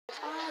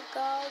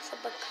to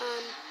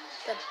become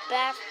the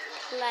best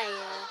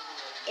player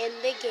in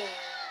the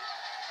game.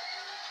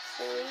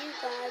 So you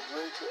guys,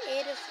 1 to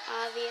 8 is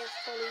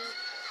obviously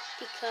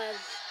because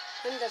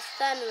when the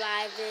sun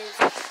rises,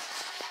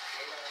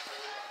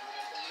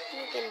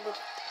 you can be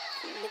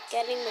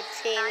getting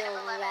material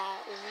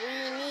that we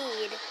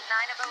need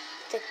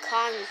to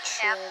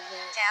control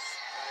this.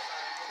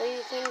 So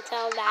you can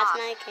tell that's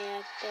my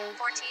character,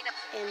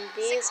 and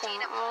these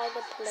are all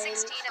the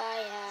planes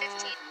I have.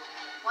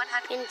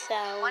 You can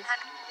tell. Okay,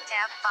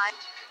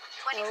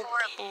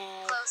 so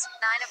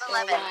I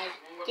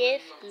just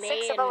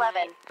made my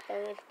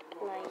first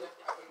plane.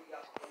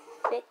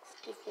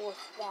 64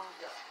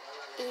 stars.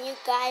 And you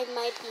guys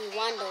might be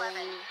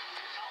wondering,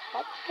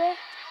 what the heck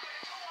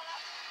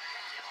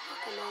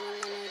am I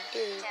gonna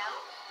do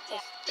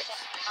with this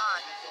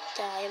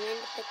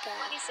diamond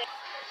pickaxe?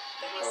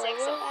 So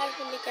we're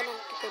actually gonna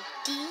have to go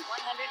deep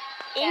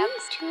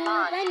into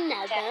the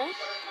nether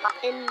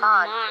and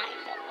mine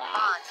a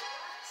lot.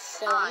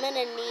 So I'm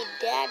gonna need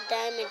that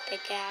diamond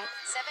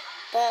pickaxe.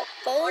 But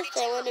first I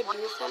wanna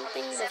do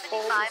something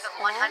before we start.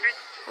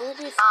 I'm gonna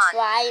just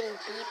try and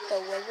beat the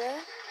wither.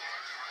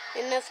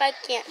 And if I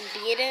can't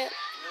beat it,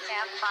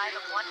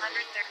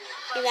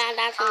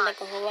 that sounds like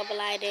a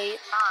horrible idea.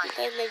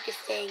 Because they're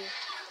just saying,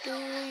 do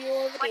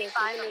your video. So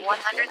I'm gonna just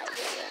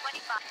say my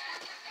video.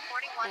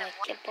 Like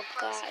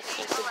typical, I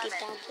can't go deep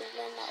down to the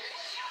nether.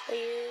 For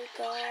you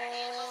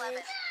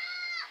guys,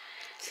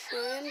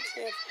 time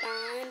to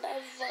find a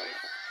villa.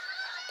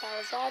 That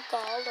was our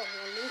goal the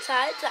whole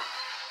entire time.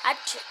 I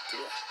tricked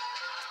you.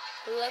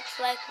 Looks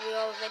like we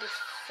already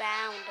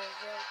found a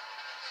villa.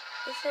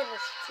 This is a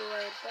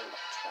destroyed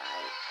village,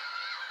 right?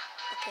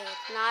 Okay,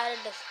 it's not a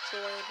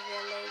destroyed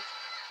village.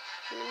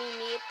 Let me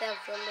meet the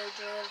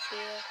villagers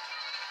here.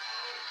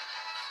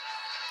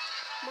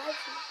 I'm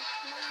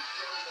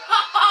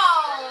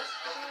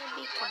gonna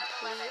be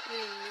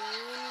completely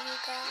mean, you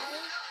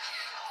guys.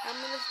 I'm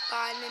gonna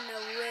find in the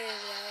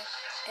river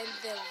in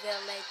the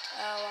village.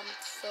 Oh, I'm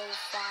so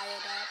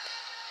fired up.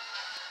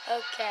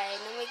 Okay,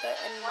 let me go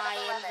in my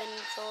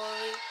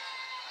inventory.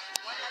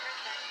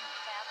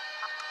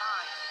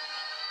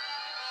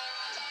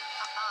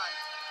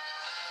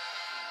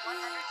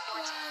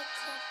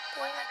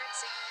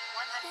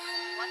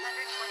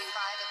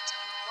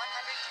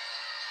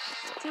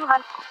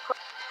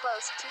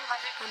 Close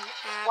 200.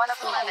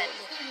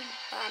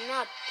 I'm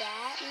not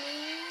that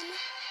mean,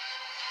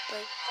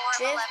 but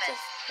just to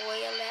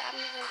spoil it, I'm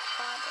gonna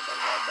start it a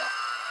little bit.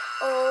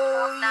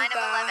 Oh, you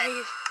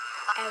guys,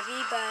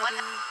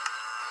 everybody,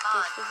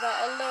 this is an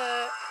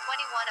alert.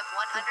 21 of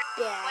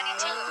 100.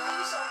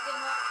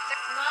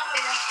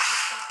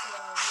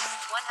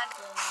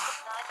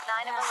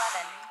 9 of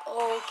 11.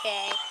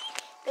 Okay,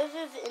 this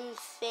is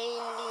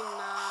insanely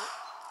not.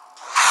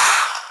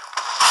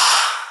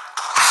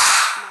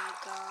 Oh my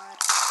god.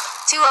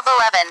 2 of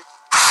 11.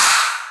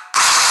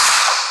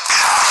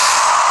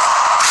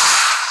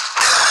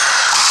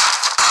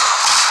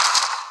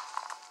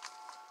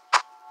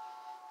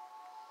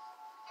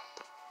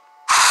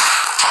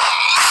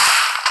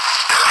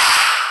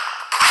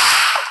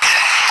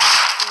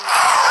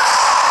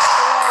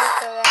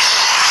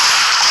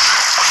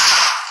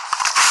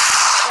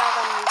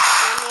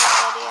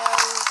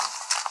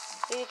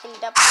 You can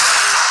definitely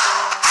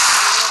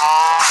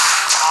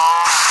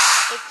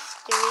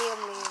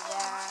extremely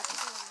bad.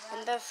 In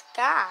the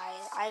sky,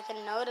 I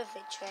can notice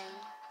a train.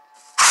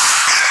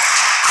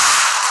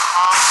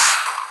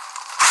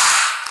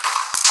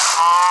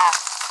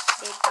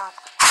 They talk.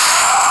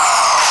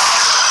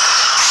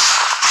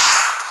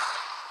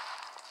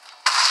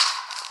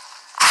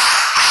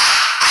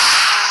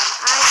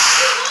 I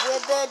see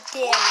wither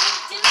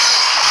damage.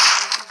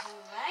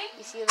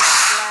 You see those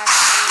black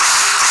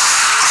things?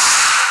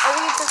 Oh,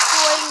 we're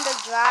destroying the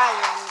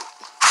giant.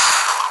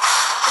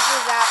 This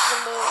is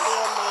absolutely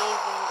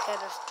amazing to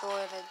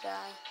destroy the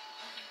giant.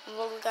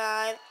 Well,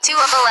 guys. 2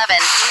 of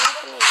 11.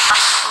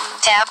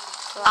 Tab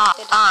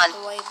on.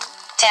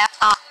 Tab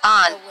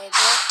on. The wither.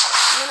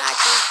 I'm gonna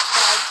actually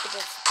try to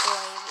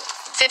destroy it.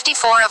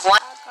 54 of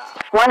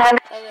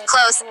 100.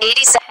 Close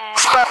 87.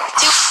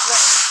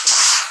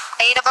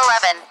 8 of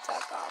 11.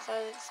 So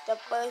it's the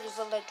first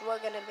village we're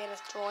gonna be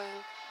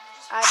destroying.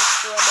 I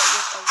destroyed it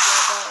with the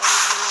wither, and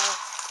I'm gonna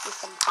do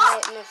some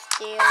blitness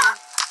steel. I'm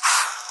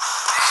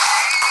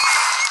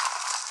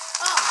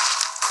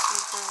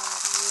gonna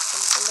use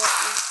some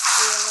blitness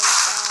steel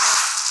inside.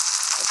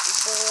 It's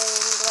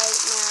boiling right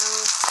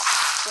now.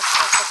 Just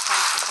take the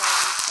time to go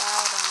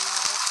inside and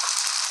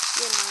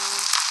you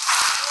know,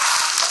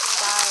 put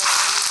fire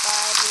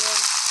inside here.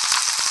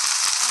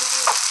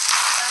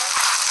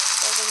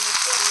 We're gonna use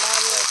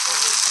plenty of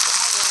time to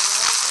destroy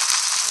it.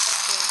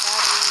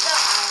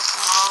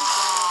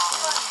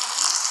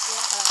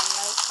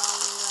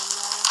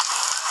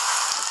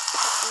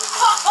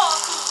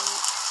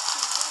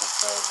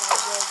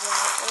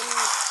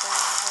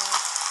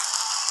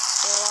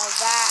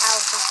 That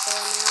house is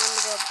burning. I'm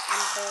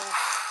gonna go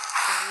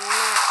and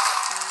next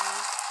time.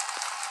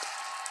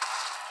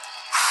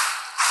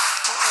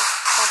 That was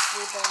supposed to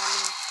be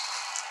burning.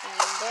 And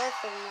this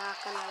is not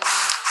gonna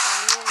last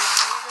any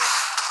longer.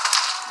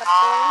 But the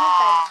thing is,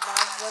 I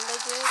love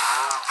villages,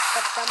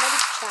 but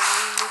somebody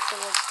challenged me to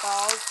a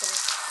ball to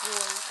destroy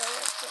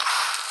villages.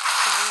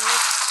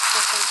 Challenge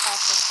different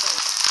types of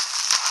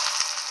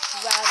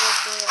villages. Rather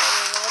they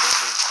already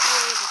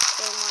destroyed, they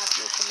still want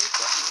me to make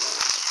it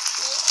more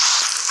destroyed.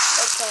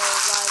 Okay,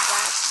 while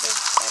that's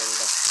getting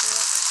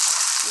destroyed,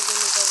 I'm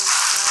gonna go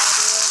inside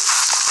it.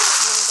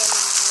 I'm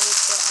gonna make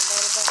it a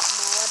little bit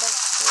more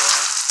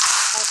destroyed.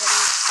 As an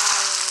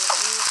entire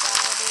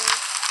inside it.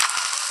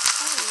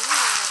 Oh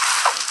yeah, I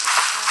think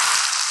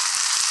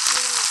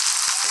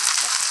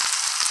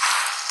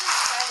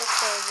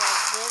okay, well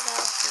this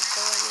house is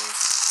burning.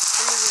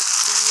 Let me just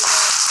leave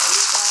it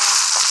like that.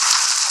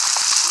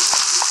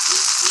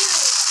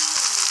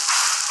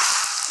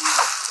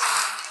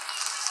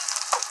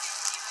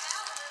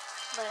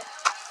 But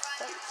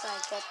since I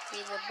get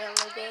through the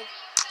villages,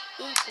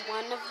 each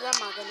one of them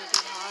are gonna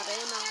be harder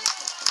and harder.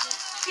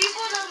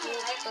 People don't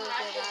like that. Oh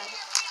my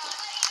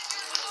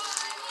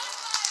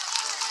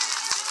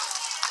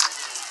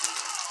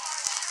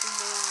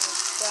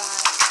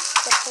god.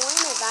 The point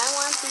is I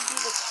want to do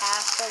the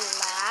castle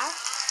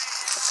last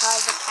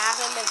because the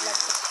castle is like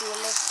the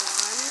coolest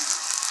one.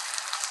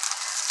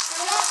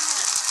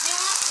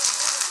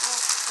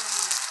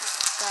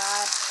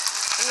 God.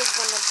 I'm just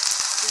gonna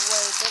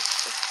wait. This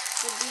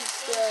will be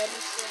good.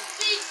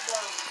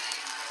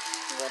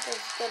 What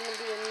is gonna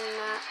be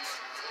not?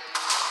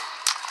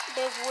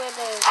 This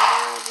wither is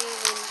no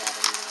reason that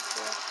I'm not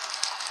here.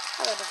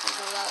 I gotta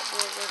figure out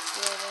where this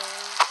wither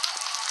is.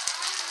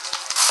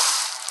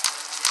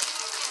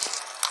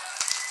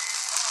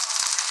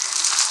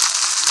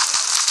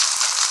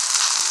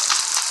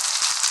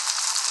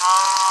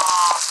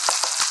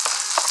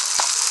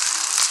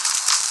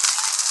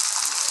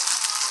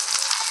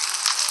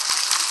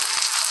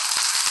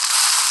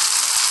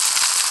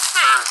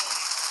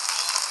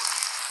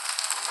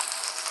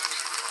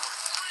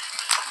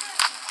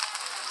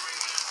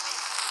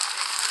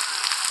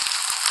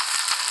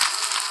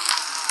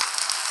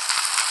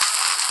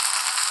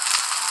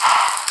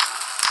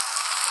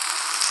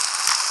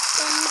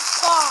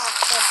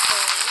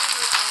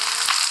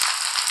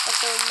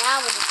 Okay, now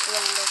we're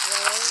destroying this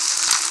village.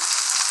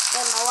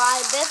 Then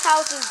while this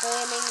house is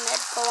burning,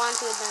 let's go on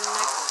to the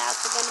next house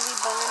we're gonna be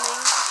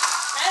burning.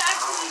 That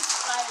actually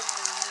inspired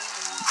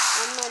me.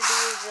 I'm gonna do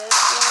this one.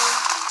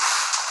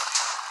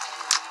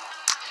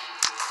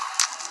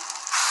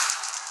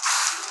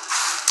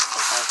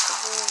 Supposed to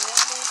do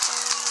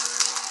everything.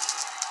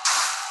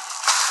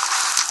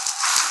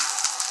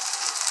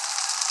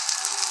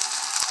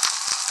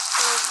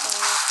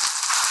 Okay,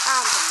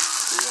 I'm gonna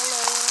steal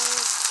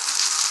it.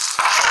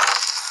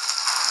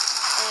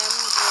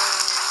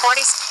 40,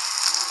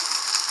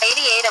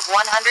 88 of 129,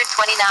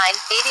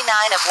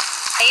 89 of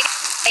 8,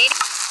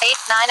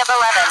 9 of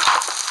 11.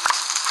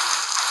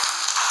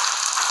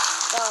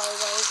 So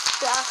there's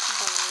stuff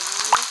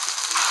burning.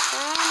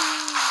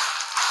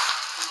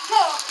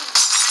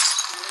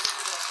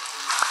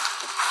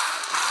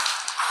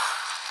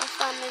 The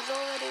sun is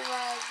already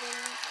rising.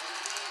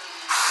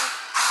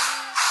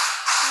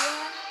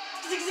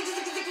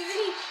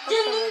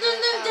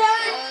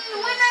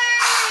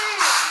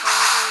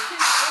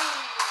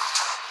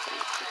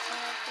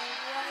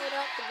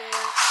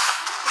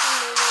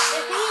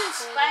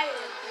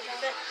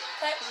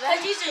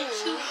 Because he's a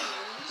human.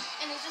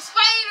 And he's a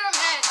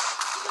Spider-Man.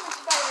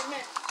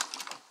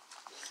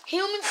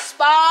 Human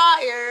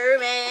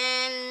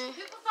Spider-Man.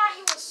 People thought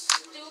he was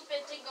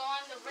stupid to go on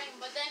the ring,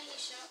 but then he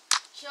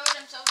showed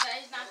himself that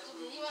he's not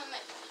stupid. He wasn't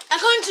like, I'm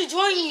going to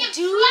join you,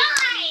 dude.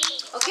 Okay?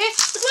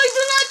 But like,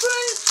 do not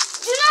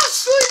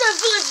destroy the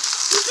village.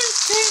 You can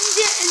turn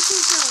it into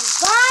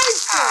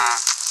survivor.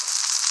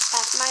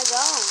 That's my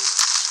goal.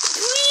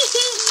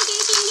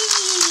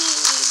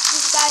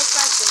 This guy's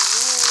like a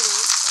man.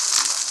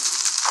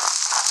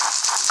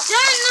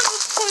 Then never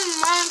play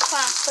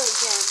Minecraft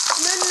again.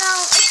 No,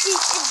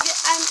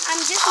 I'm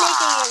just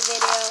making a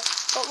video,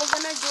 but we're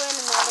gonna join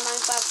another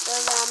Minecraft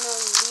server. I'm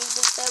gonna leave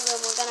the server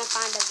and we're gonna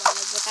find a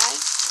village, okay?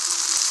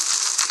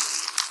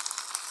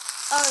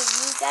 Oh,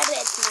 you said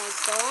it's my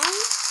song?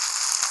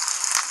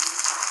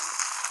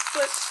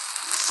 But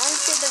I want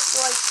to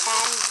destroy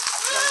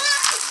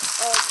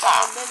 10.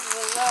 Okay, this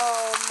will,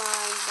 oh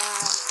my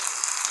god.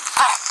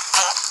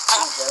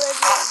 This village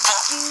is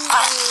huge.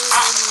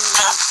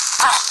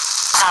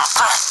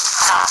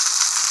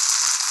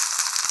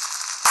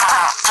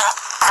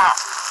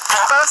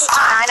 Close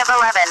 9 of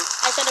 11.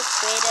 I could have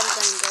created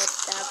some good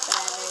stuff, but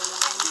I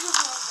didn't.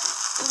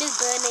 I'm just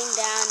burning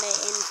down the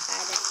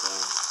inside of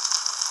here.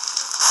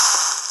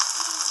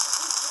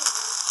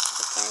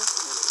 Okay,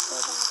 let's go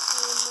back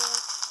one more.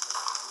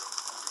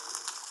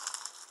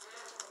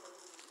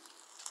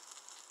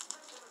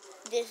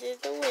 This is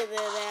the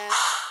wither there.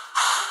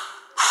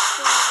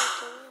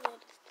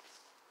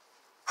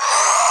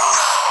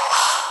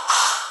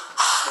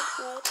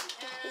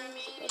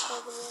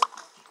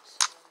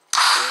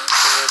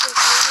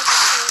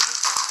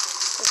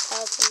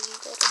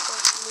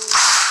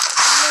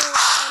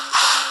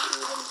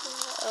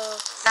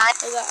 9. I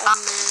got a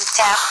math.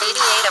 Tab 88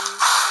 of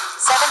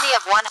 70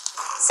 of 1.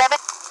 7.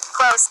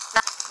 Close. 9.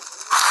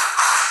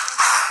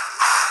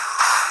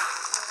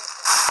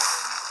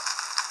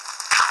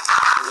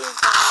 You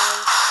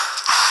guys.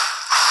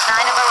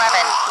 9 of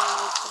 11.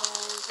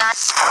 9.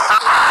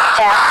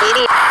 Tab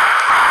 80.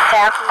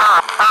 Tab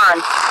off.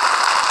 On.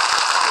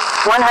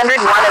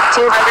 101 of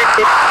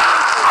 250.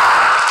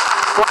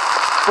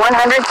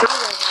 100.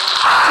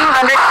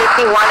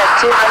 251 of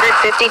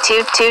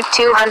 252 to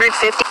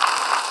 250.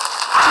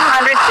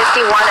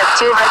 251 of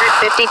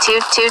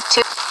 252 to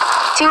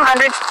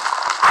 200.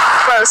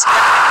 Close. 9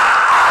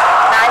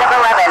 of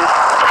 11.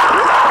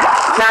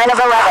 9 of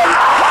 11.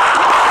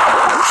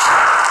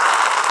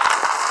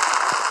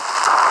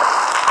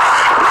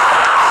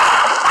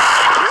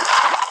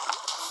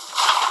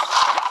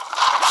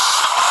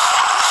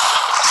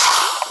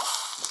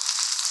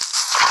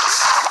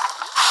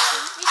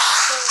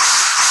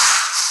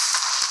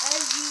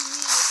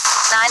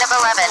 Nine of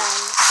 11.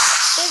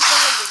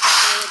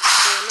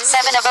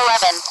 7 of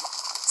 11.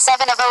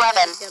 7 of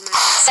 11.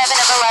 7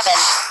 of 11.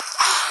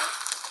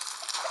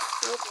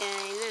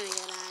 Okay, let me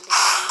get out of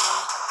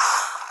here.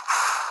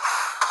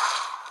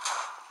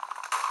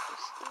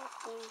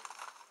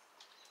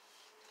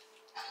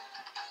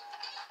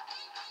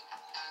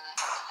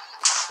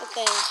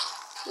 Okay,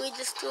 we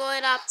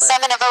destroyed our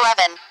 7 of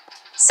 11.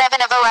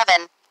 7 of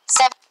 11.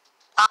 7.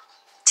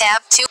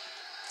 Tab 2.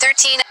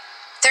 13.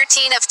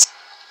 13 of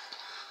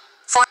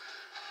 4.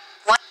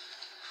 1.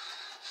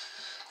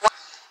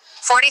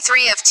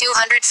 43 of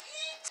 200.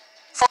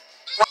 4.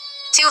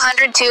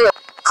 202.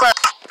 Close.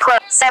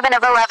 7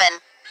 of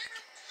 11.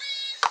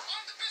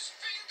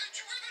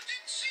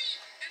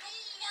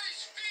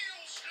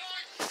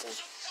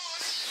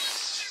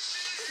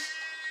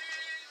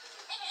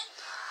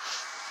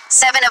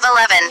 7 of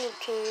 11.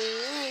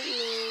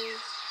 Okay,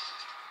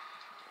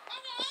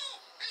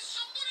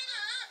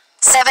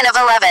 7 of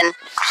 11.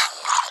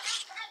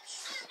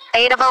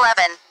 8 of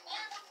 11.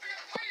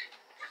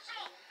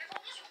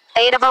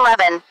 8 of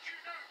 11.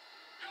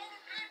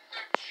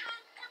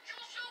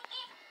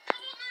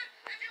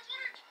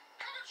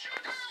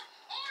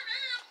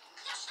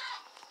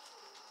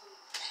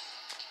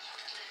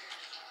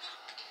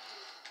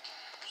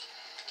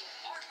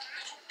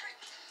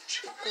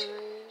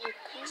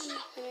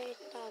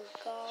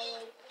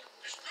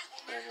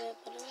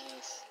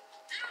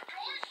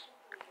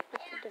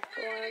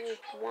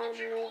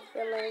 1 more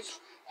village,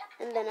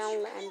 and then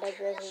I'll end up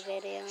this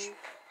video.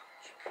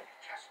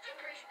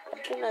 I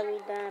think I've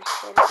done a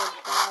pretty good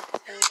job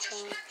so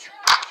far.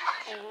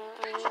 I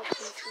hope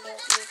you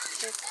guys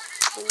this.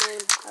 You know,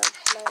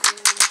 uploading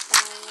on the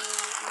file.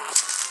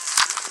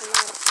 A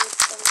lot of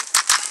people.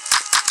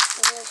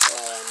 I guess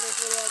why I end this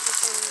video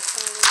just on the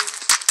channel.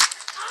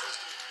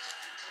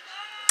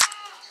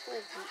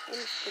 With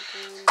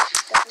Instagram,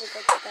 definitely go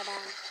check that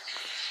out.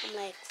 I'm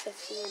like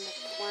 15 to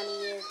 20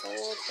 years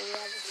old, so we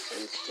have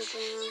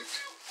Instagram.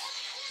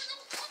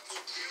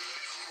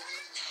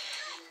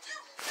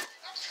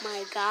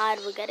 My God,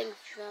 we're getting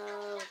so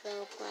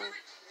close.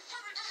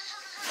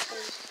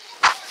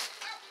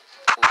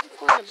 I'm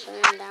going to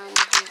burn down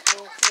this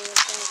whole field.